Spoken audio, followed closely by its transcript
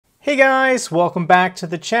Hey guys, welcome back to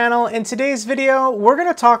the channel. In today's video, we're going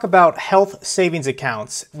to talk about health savings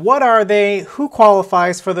accounts. What are they, who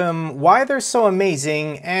qualifies for them, why they're so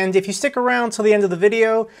amazing, and if you stick around till the end of the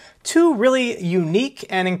video, two really unique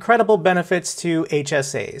and incredible benefits to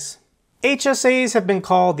HSAs. HSAs have been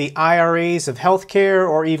called the IRAs of healthcare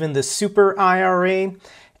or even the super IRA.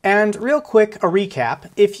 And real quick, a recap.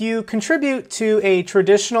 If you contribute to a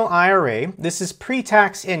traditional IRA, this is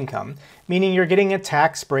pre-tax income, meaning you're getting a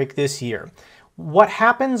tax break this year. What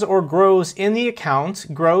happens or grows in the account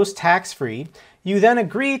grows tax-free. You then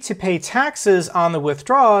agree to pay taxes on the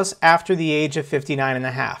withdrawals after the age of 59 and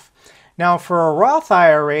a half. Now for a Roth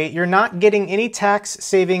IRA, you're not getting any tax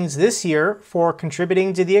savings this year for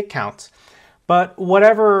contributing to the account. But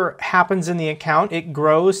whatever happens in the account, it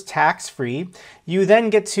grows tax-free. You then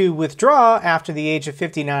get to withdraw after the age of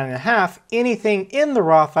 59 and a half anything in the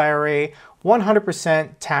Roth IRA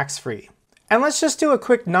 100% tax-free. And let's just do a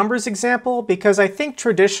quick numbers example because I think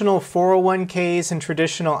traditional 401ks and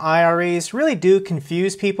traditional IRAs really do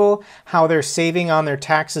confuse people how they're saving on their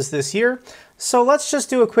taxes this year. So let's just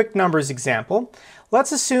do a quick numbers example.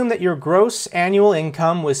 Let's assume that your gross annual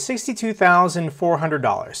income was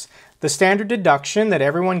 $62,400. The standard deduction that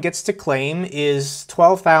everyone gets to claim is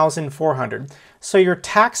 $12,400. So your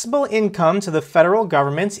taxable income to the federal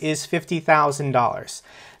government is $50,000.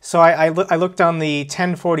 So I looked on the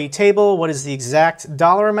 1040 table, what is the exact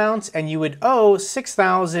dollar amount, and you would owe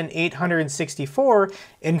 $6,864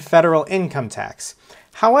 in federal income tax.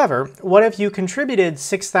 However, what if you contributed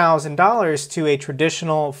 $6,000 to a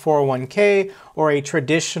traditional 401k or a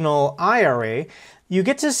traditional IRA? You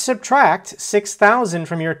get to subtract $6,000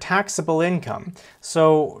 from your taxable income.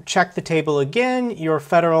 So check the table again. Your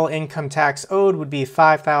federal income tax owed would be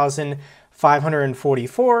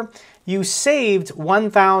 $5,544. You saved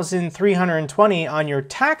 $1,320 on your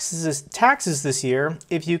taxes this year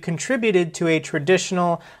if you contributed to a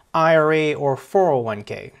traditional IRA or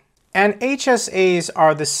 401k. And HSAs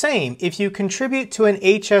are the same. If you contribute to an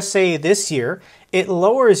HSA this year, it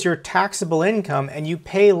lowers your taxable income and you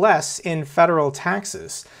pay less in federal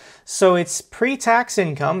taxes. So it's pre-tax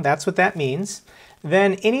income, that's what that means.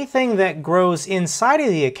 Then anything that grows inside of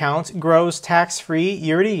the account grows tax-free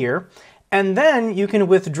year to year. And then you can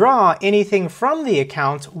withdraw anything from the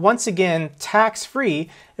account, once again, tax-free,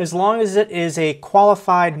 as long as it is a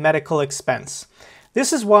qualified medical expense.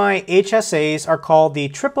 This is why HSAs are called the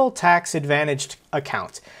triple tax advantaged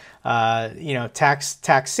account.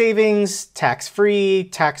 Tax savings, tax-free,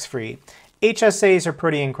 tax-free. HSAs are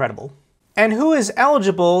pretty incredible. And who is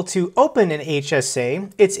eligible to open an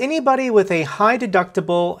HSA? It's anybody with a high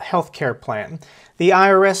deductible healthcare plan. The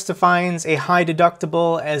IRS defines a high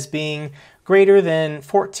deductible as being greater than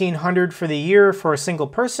 $1,400 for the year for a single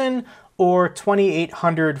person or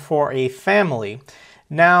 $2,800 for a family.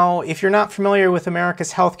 Now, if you're not familiar with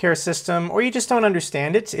America's healthcare system or you just don't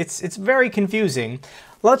understand it, it's very confusing.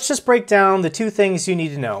 Let's just break down the two things you need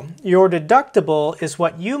to know. Your deductible is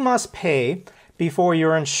what you must pay before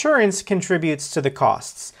your insurance contributes to the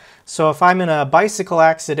costs. So if I'm in a bicycle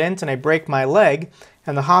accident and I break my leg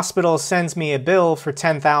and the hospital sends me a bill for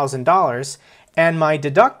 $10,000 and my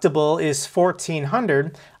deductible is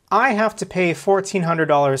 $1,400, I have to pay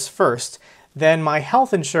 $1,400 first. Then my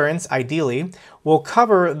health insurance, ideally, will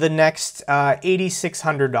cover the next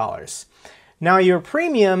 $8,600. Now your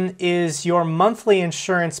premium is your monthly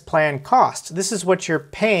insurance plan cost. This is what you're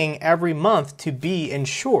paying every month to be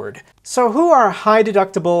insured. So who are high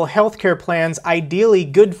deductible healthcare plans ideally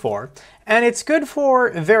good for? And it's good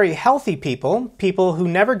for very healthy people, people who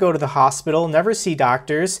never go to the hospital, never see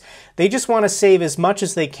doctors. They just want to save as much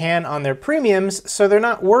as they can on their premiums, so they're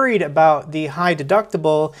not worried about the high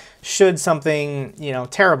deductible should something,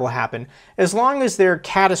 terrible happen. As long as they're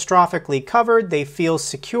catastrophically covered, they feel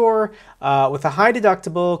secure with a high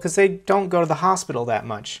deductible because they don't go to the hospital that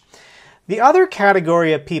much. The other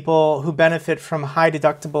category of people who benefit from high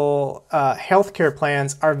deductible healthcare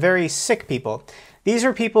plans are very sick people. These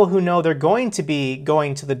are people who know they're going to be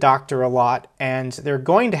going to the doctor a lot and they're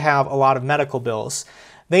going to have a lot of medical bills.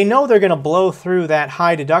 They know they're going to blow through that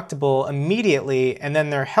high deductible immediately and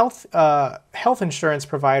then their health insurance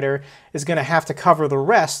provider is going to have to cover the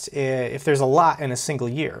rest if there's a lot in a single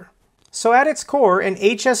year. So at its core, an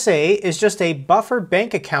HSA is just a buffer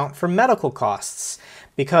bank account for medical costs.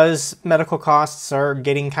 Because medical costs are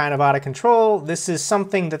getting kind of out of control, this is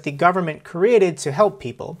something that the government created to help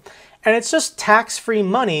people. And it's just tax-free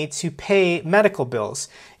money to pay medical bills.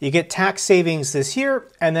 You get tax savings this year,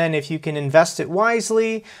 and then if you can invest it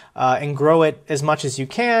wisely and grow it as much as you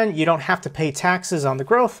can, you don't have to pay taxes on the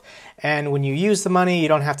growth. And when you use the money, you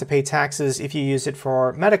don't have to pay taxes if you use it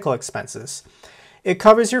for medical expenses. It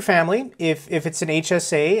covers your family. If it's an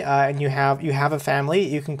HSA and you have a family,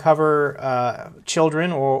 you can cover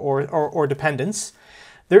children or dependents.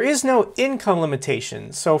 There is no income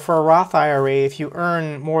limitation. So for a Roth IRA, if you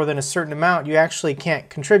earn more than a certain amount, you actually can't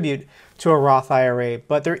contribute to a Roth IRA,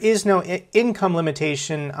 but there is no income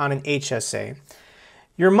limitation on an HSA.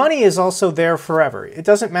 Your money is also there forever. It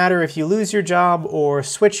doesn't matter if you lose your job or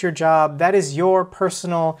switch your job. That is your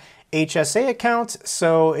personal HSA account,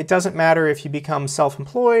 so it doesn't matter if you become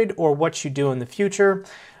self-employed or what you do in the future.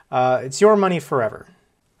 It's your money forever.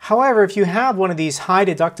 However, if you have one of these high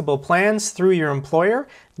deductible plans through your employer,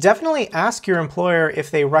 definitely ask your employer if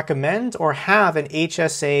they recommend or have an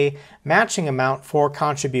HSA matching amount for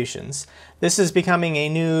contributions. This is becoming a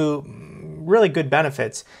new, really good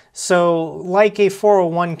benefit. So like a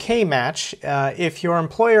 401k match, if your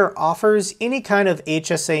employer offers any kind of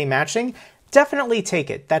HSA matching, definitely take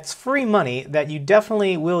it. That's free money that you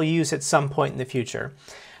definitely will use at some point in the future.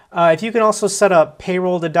 If you can also set up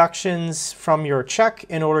payroll deductions from your check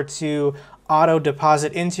in order to auto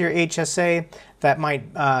deposit into your HSA, that might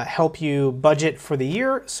help you budget for the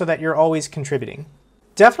year so that you're always contributing.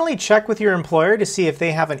 Definitely check with your employer to see if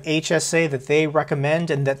they have an HSA that they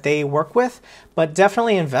recommend and that they work with, but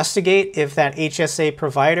definitely investigate if that HSA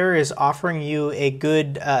provider is offering you a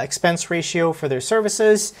good expense ratio for their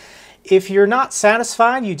services. If you're not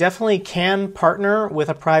satisfied, you definitely can partner with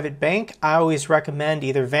a private bank. I always recommend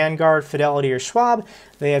either Vanguard, Fidelity, or Schwab.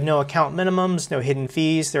 They have no account minimums, no hidden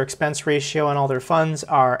fees. Their expense ratio and all their funds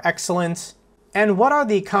are excellent. And what are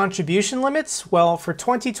the contribution limits? Well, for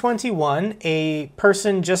 2021, a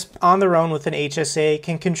person just on their own with an HSA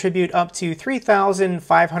can contribute up to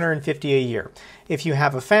 $3,550 a year. If you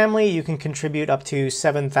have a family, you can contribute up to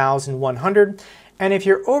 $7,100. And if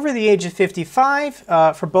you're over the age of 55,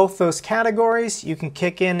 for both those categories, you can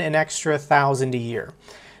kick in an extra $1,000 a year.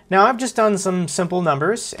 Now, I've just done some simple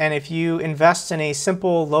numbers, and if you invest in a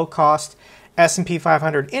simple, low-cost S&P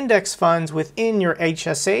 500 index funds within your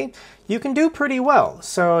HSA, you can do pretty well.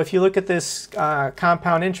 So if you look at this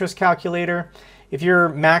compound interest calculator, if you're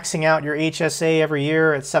maxing out your HSA every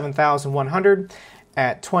year at $7,100,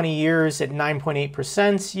 at 20 years at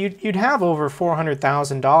 9.8%, you'd have over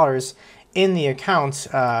 $400,000 in the account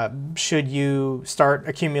should you start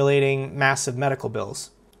accumulating massive medical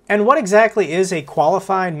bills. And what exactly is a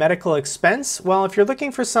qualified medical expense? Well, if you're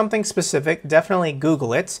looking for something specific, definitely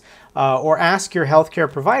Google it or ask your healthcare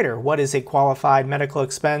provider what is a qualified medical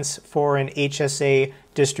expense for an HSA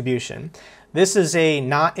distribution. This is a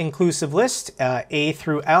not inclusive list, A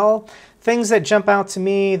through L. Things that jump out to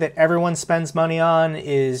me that everyone spends money on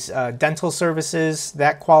is dental services.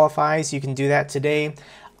 That qualifies. You can do that today.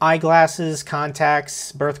 Eyeglasses,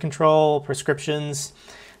 contacts, birth control, prescriptions.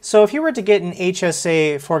 So if you were to get an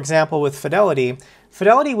HSA, for example, with Fidelity,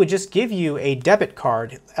 Fidelity would just give you a debit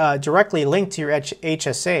card directly linked to your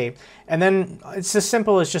HSA, and then it's as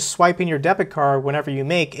simple as just swiping your debit card whenever you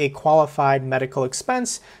make a qualified medical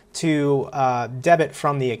expense to debit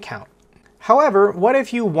from the account. However, what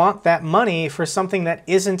if you want that money for something that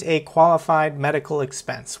isn't a qualified medical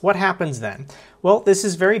expense? What happens then? Well, this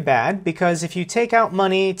is very bad because if you take out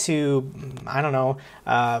money to, I don't know,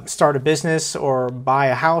 start a business or buy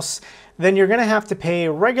a house, then you're going to have to pay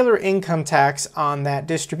regular income tax on that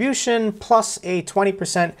distribution plus a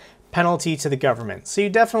 20% penalty to the government. So you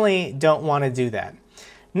definitely don't want to do that.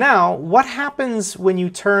 Now, what happens when you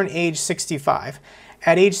turn age 65?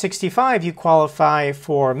 At age 65, you qualify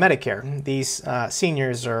for Medicare. These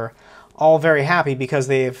seniors are all very happy because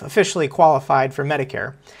they've officially qualified for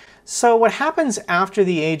Medicare. So what happens after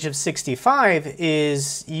the age of 65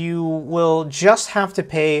 is you will just have to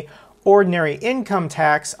pay ordinary income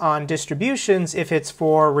tax on distributions if it's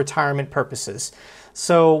for retirement purposes.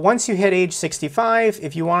 So once you hit age 65,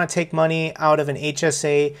 if you want to take money out of an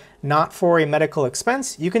HSA not for a medical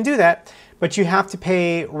expense, you can do that, but you have to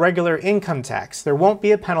pay regular income tax. There won't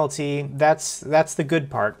be a penalty. That's the good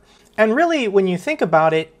part. And really, when you think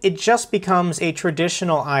about it, it just becomes a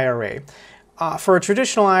traditional IRA. For a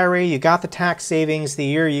traditional IRA, you got the tax savings the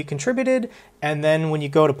year you contributed, and then when you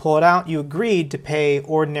go to pull it out, you agreed to pay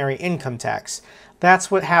ordinary income tax.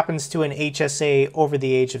 That's what happens to an HSA over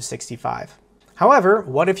the age of 65. However,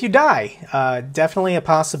 what if you die? Definitely a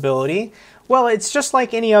possibility. Well, it's just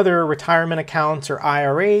like any other retirement account or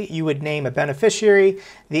IRA. You would name a beneficiary.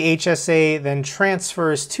 The HSA then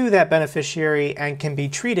transfers to that beneficiary and can be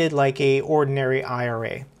treated like an ordinary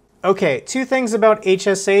IRA. Okay, two things about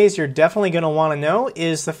HSAs you're definitely going to want to know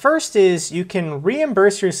is the first is you can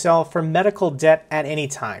reimburse yourself for medical debt at any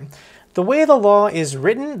time. The way the law is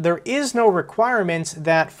written, there is no requirement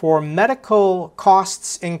that for medical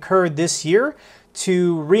costs incurred this year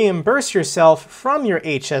to reimburse yourself from your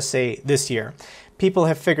HSA this year. People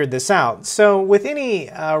have figured this out. So with any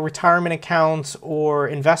retirement account or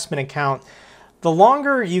investment account, the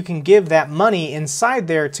longer you can give that money inside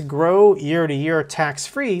there to grow year to year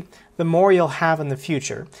tax-free, the more you'll have in the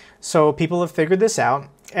future. So people have figured this out.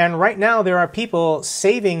 And right now there are people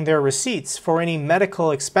saving their receipts for any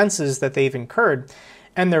medical expenses that they've incurred.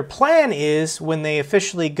 And their plan is when they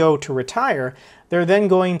officially go to retire, they're then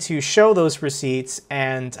going to show those receipts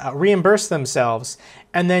and reimburse themselves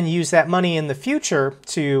and then use that money in the future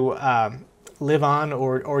to live on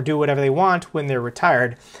or do whatever they want when they're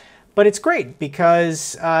retired. But it's great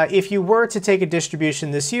because if you were to take a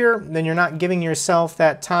distribution this year, then you're not giving yourself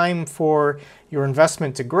that time for your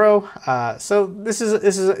investment to grow. So this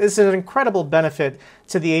is an incredible benefit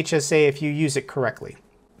to the HSA if you use it correctly.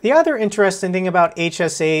 The other interesting thing about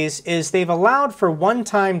HSAs is they've allowed for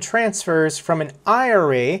one-time transfers from an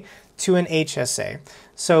IRA to an HSA.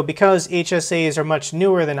 So because HSAs are much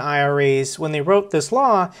newer than IRAs, when they wrote this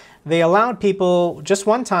law, they allowed people just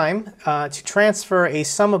one time to transfer a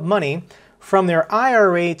sum of money from their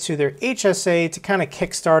IRA to their HSA to kind of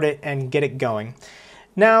kickstart it and get it going.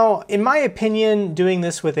 Now, in my opinion, doing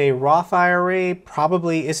this with a Roth IRA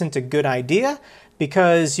probably isn't a good idea,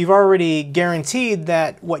 because you've already guaranteed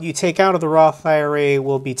that what you take out of the Roth IRA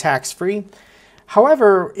will be tax-free.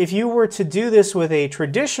 However, if you were to do this with a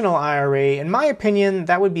traditional IRA, in my opinion,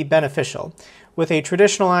 that would be beneficial. With a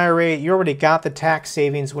traditional IRA, you already got the tax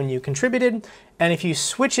savings when you contributed, and if you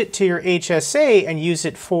switch it to your HSA and use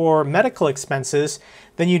it for medical expenses,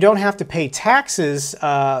 then you don't have to pay taxes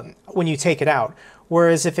when you take it out.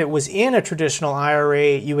 Whereas if it was in a traditional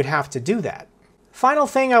IRA, you would have to do that. Final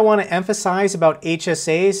thing I want to emphasize about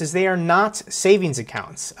HSAs is they are not savings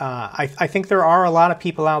accounts. I think there are a lot of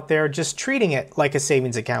people out there just treating it like a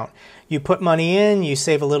savings account. You put money in, you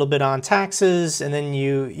save a little bit on taxes, and then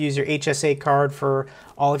you use your HSA card for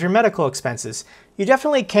all of your medical expenses. You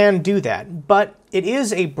definitely can do that, but it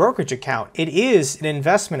is a brokerage account. It is an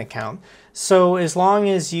investment account. So as long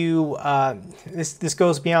as you, this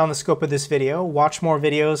goes beyond the scope of this video, watch more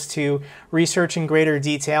videos to research in greater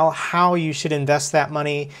detail how you should invest that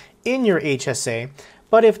money in your HSA.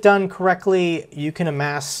 But if done correctly, you can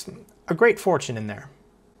amass a great fortune in there.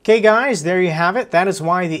 Okay guys, there you have it. That is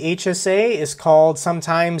why the HSA is called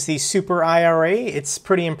sometimes the Super IRA. It's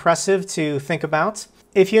pretty impressive to think about.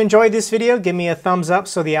 If you enjoyed this video, give me a thumbs up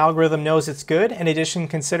so the algorithm knows it's good. In addition,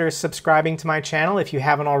 consider subscribing to my channel if you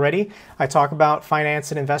haven't already. I talk about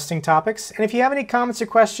finance and investing topics. And if you have any comments or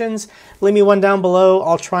questions, leave me one down below.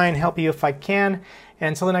 I'll try and help you if I can. And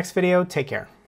until the next video, take care.